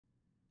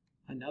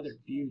Another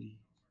beauty.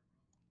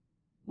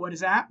 What is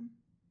that?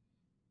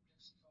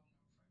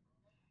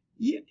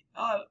 Yeah,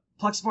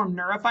 plexiform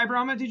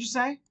neurofibroma, did you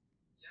say?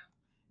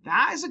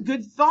 That is a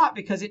good thought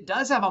because it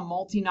does have a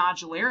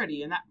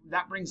multinodularity, and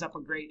that brings up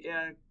a great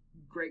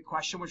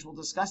question, which we'll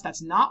discuss.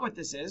 That's not what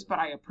this is, but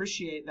I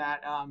appreciate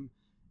that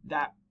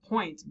that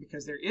point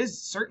because there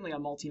is certainly a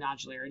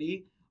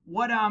multinodularity.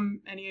 What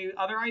any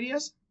other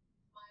ideas?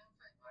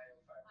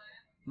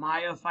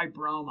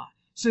 Myofibroma.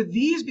 So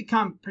these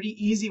become pretty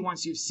easy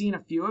once you've seen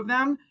a few of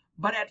them,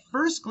 but at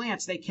first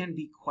glance they can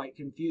be quite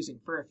confusing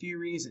for a few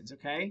reasons.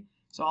 Okay,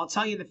 so I'll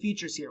tell you the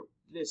features here.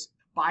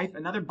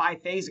 Another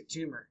biphasic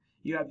tumor.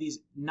 You have these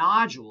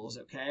nodules,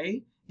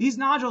 okay? These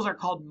nodules are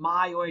called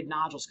myoid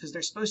nodules because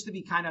they're supposed to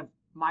be kind of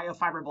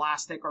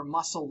myofibroblastic or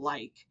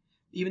muscle-like,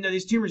 even though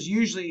these tumors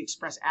usually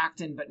express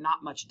actin but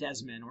not much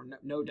desmin, or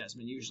no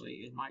desmin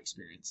usually in my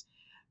experience.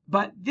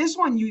 But this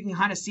one, you can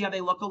kind of see how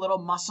they look a little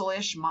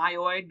muscle-ish,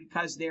 myoid,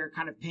 because they're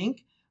kind of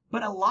pink.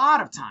 But a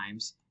lot of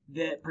times,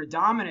 the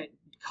predominant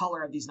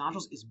color of these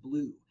nodules is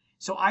blue.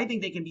 So I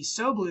think they can be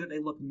so blue that they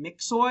look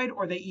myxoid,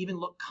 or they even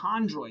look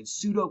chondroid.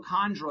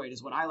 Pseudochondroid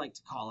is what I like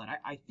to call it.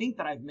 I think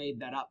that I've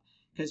made that up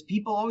because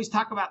people always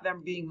talk about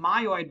them being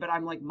myoid, but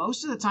I'm like,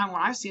 most of the time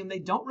when I see them, they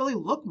don't really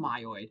look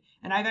myoid.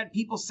 And I've had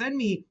people send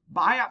me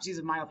biopsies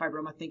of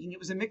myofibroma thinking it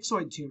was a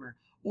myxoid tumor,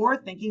 or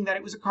thinking that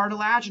it was a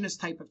cartilaginous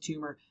type of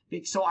tumor.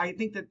 So I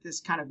think that this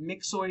kind of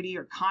myxoidy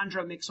or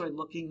chondromyxoid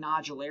looking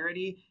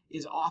nodularity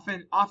is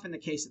often the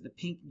case, that the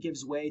pink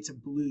gives way to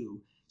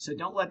blue. So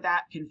don't let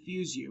that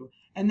confuse you.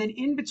 And then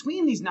in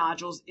between these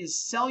nodules is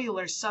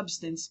cellular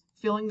substance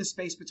filling the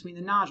space between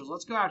the nodules.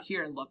 Let's go out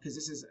here and look, because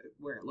this is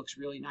where it looks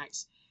really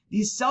nice.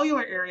 These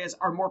cellular areas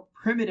are more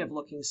primitive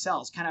looking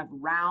cells, kind of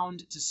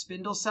round to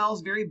spindle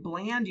cells, very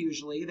bland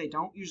usually. They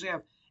don't usually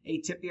have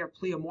atypia or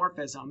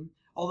pleomorphism,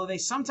 although they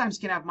sometimes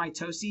can have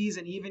mitoses,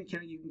 and even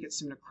you can get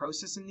some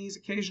necrosis in these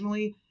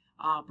occasionally,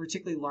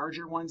 particularly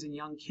larger ones in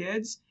young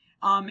kids.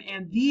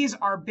 And these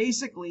are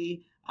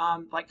basically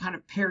like kind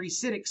of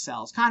pericytic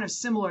cells, kind of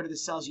similar to the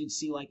cells you'd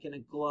see like in a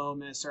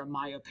glomus or a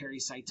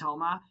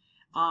myopericytoma.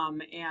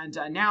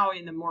 Now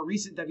in the more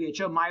recent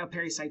WHO,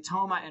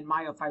 myopericytoma and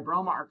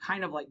myofibroma are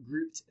kind of like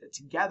grouped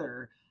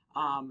together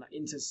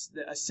into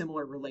a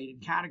similar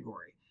related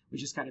category,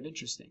 which is kind of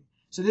interesting.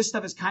 So this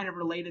stuff is kind of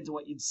related to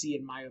what you'd see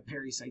in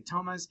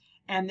myopericytomas.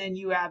 And then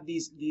you have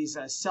these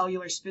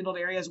cellular spindled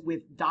areas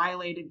with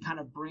dilated kind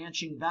of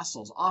branching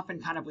vessels,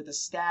 often kind of with a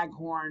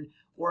staghorn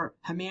or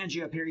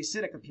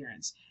hemangiopericytic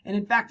appearance. And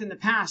in fact, in the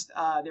past,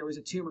 there was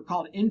a tumor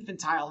called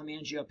infantile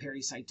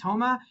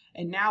hemangiopericytoma.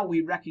 And now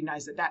we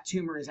recognize that that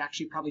tumor is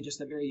actually probably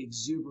just a very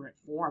exuberant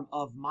form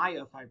of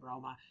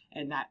myofibroma,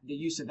 and that the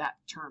use of that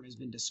term has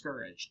been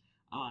discouraged.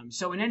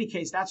 So in any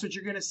case, that's what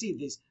you're going to see.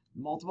 These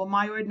multiple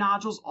myoid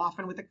nodules,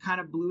 often with a kind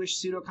of bluish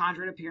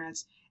pseudochondroid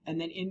appearance. And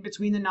then in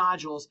between the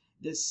nodules,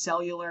 this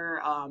cellular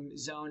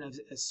zone of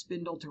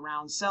spindle to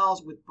round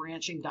cells with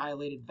branching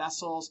dilated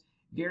vessels.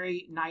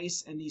 Very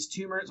nice. And these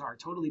tumors are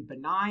totally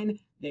benign.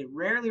 They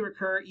rarely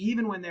recur,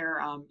 even when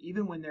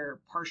they're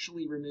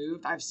partially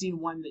removed. I've seen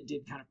one that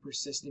did kind of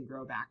persist and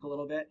grow back a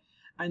little bit.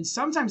 And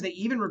sometimes they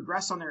even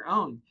regress on their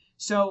own.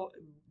 So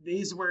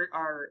these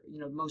are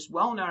most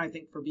well known, I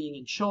think, for being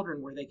in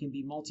children, where they can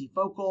be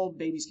multifocal.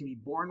 Babies can be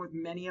born with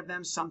many of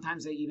them.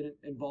 Sometimes they even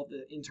involve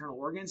the internal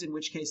organs, in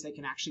which case they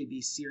can actually be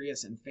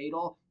serious and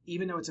fatal.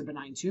 Even though it's a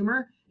benign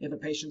tumor, if a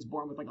patient's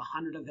born with like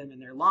 100 of them in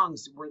their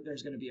lungs,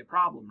 there's going to be a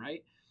problem,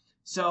 right?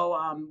 So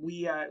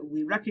we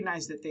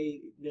recognize that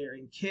they're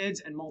in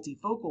kids and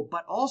multifocal,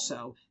 but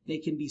also they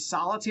can be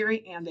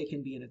solitary and they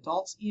can be in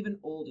adults, even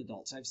old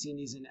adults. I've seen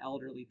these in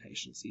elderly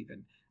patients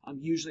even.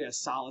 Usually as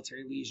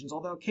solitary lesions,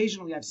 although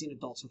occasionally I've seen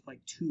adults with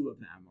like 2 of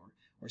them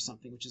or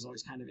something, which is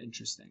always kind of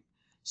interesting.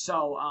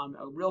 So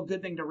a real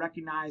good thing to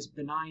recognize,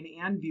 benign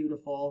and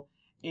beautiful.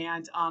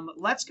 And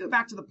let's go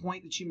back to the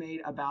point that you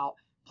made about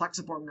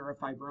plexiform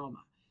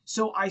neurofibroma.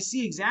 So I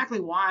see exactly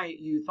why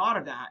you thought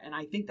of that, and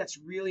I think that's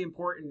really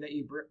important that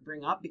you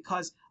bring up,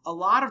 because a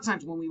lot of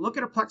times when we look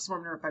at a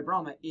plexiform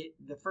neurofibroma,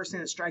 the first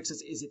thing that strikes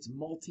us is its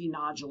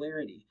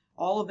multinodularity.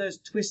 All of those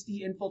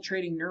twisty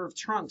infiltrating nerve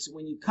trunks,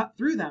 when you cut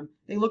through them,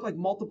 they look like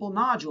multiple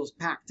nodules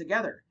packed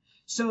together.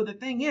 So the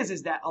thing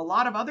is that a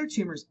lot of other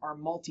tumors are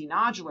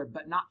multinodular,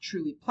 but not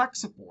truly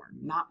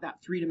plexiform, not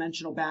that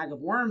three-dimensional bag of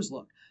worms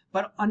look.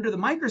 But under the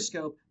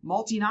microscope,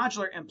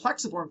 multinodular and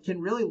plexiform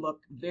can really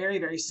look very,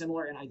 very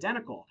similar and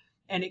identical.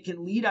 And it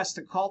can lead us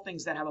to call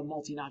things that have a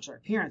multinodular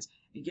appearance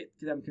and get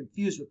them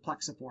confused with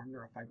plexiform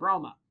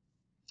neurofibroma.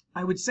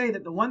 I would say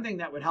that the one thing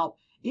that would help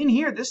in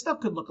here, this stuff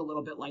could look a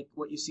little bit like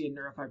what you see in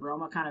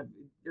neurofibroma, kind of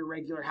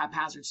irregular,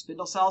 haphazard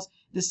spindle cells.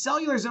 The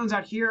cellular zones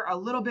out here are a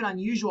little bit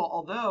unusual,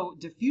 although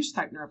diffuse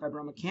type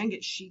neurofibroma can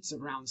get sheets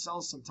of round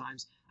cells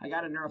sometimes. I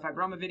got a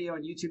neurofibroma video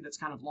on YouTube that's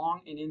kind of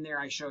long, and in there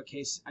I show a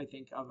case, I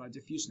think, of a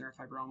diffuse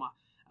neurofibroma,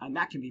 and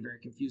that can be very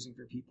confusing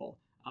for people.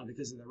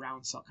 because of the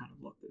round cell kind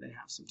of look that they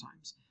have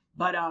sometimes.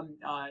 But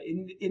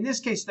in this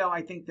case, though,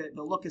 I think that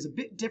the look is a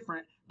bit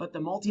different, but the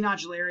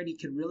multinodularity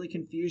could really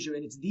confuse you.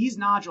 And it's these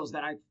nodules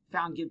that I've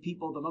found give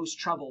people the most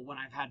trouble when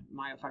I've had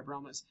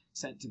myofibromas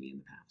sent to me in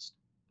the past.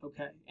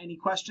 Okay, any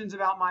questions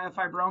about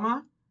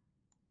myofibroma?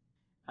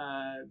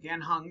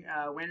 Gan Hung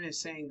Wen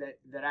is saying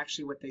that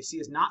actually what they see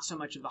is not so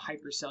much of the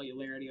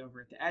hypercellularity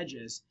over at the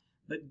edges,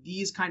 but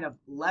these kind of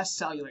less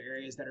cellular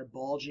areas that are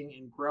bulging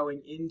and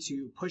growing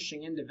into,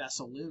 pushing into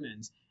vessel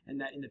lumens, and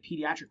that in the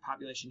pediatric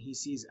population, he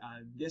sees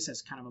this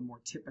as kind of a more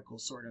typical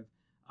sort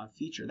of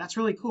feature. That's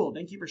really cool.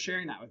 Thank you for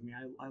sharing that with me.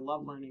 I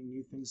love learning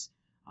new things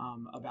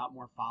about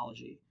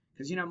morphology.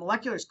 Because, you know,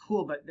 molecular is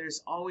cool, but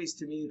there's always,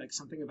 to me, like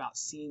something about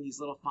seeing these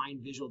little fine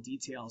visual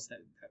details that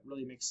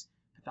really makes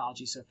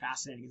pathology so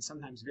fascinating and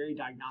sometimes very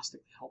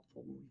diagnostically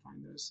helpful when we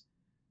find those.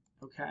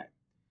 Okay,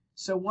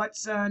 so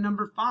what's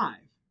number 5?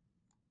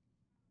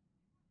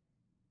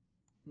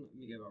 Let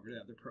me go over to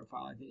the other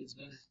profile. I think it's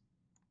better.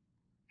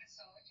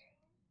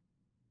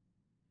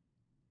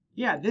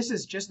 Yeah, this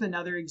is just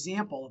another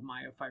example of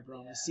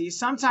myofibroma. See,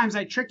 sometimes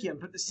I trick you and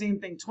put the same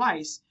thing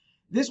twice.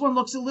 This one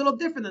looks a little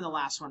different than the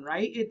last one,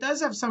 right? It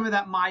does have some of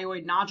that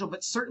myoid nodule,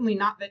 but certainly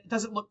not that. It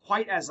doesn't look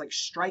quite as like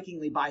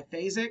strikingly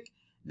biphasic.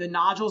 The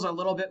nodules are a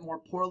little bit more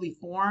poorly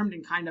formed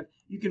and kind of,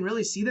 you can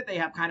really see that they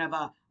have kind of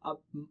a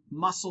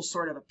muscle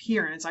sort of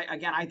appearance.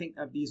 I think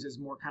of these as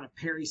more kind of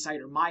pericyte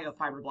or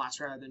myofibroblasts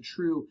rather than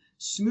true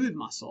smooth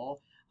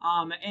muscle.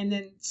 And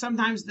then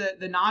sometimes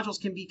the nodules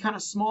can be kind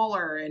of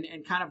smaller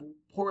and kind of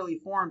poorly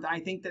formed. I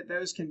think that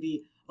those can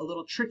be a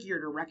little trickier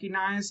to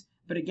recognize.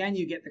 But again,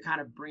 you get the kind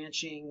of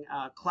branching,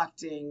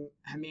 clefting,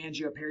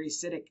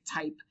 hemangiopericytic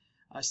type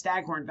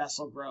staghorn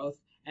vessel growth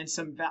and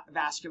some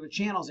vascular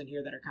channels in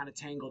here that are kind of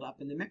tangled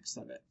up in the mix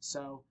of it.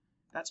 So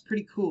that's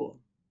pretty cool.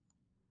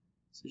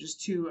 So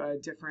just two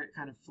different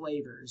kind of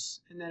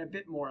flavors, and then a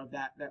bit more of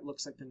that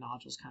looks like the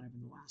nodules kind of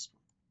in the last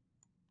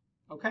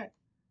one. Okay.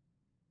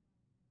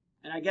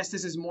 And I guess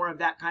this is more of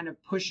that kind of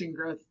pushing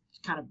growth,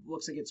 kind of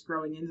looks like it's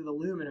growing into the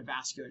lumen of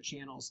vascular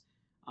channels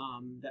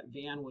that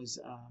Van was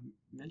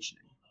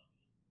mentioning.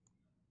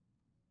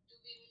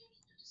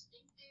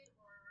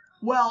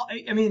 Well,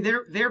 I mean,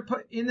 they're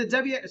put in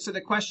the so the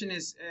question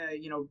is,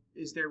 you know,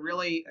 is there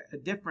really a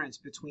difference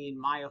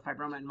between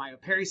myofibroma and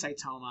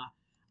myopericytoma,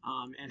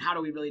 and how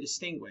do we really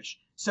distinguish?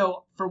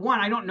 So for one,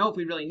 I don't know if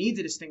we really need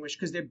to distinguish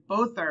because they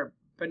both are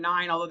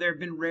benign, although there have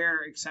been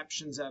rare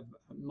exceptions of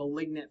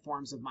malignant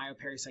forms of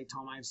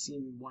myopericytoma. I've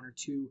seen 1 or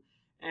 2,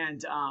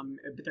 and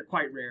but they're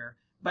quite rare.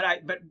 But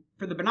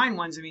for the benign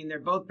ones, I mean, they're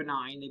both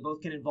benign. They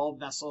both can involve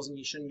vessels, and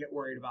you shouldn't get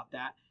worried about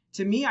that.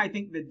 To me, I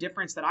think the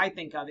difference that I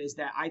think of is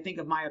that I think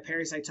of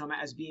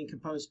myopericytoma as being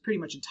composed pretty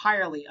much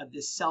entirely of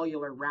this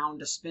cellular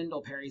round to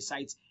spindle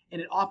pericytes,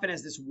 and it often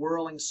has this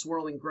whirling,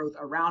 swirling growth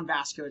around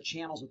vascular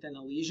channels within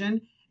the lesion,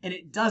 and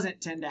it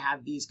doesn't tend to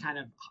have these kind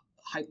of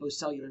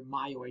hypocellular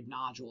myoid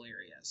nodule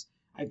areas.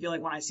 I feel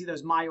like when I see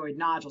those myoid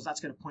nodules,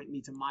 that's going to point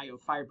me to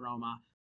myofibroma.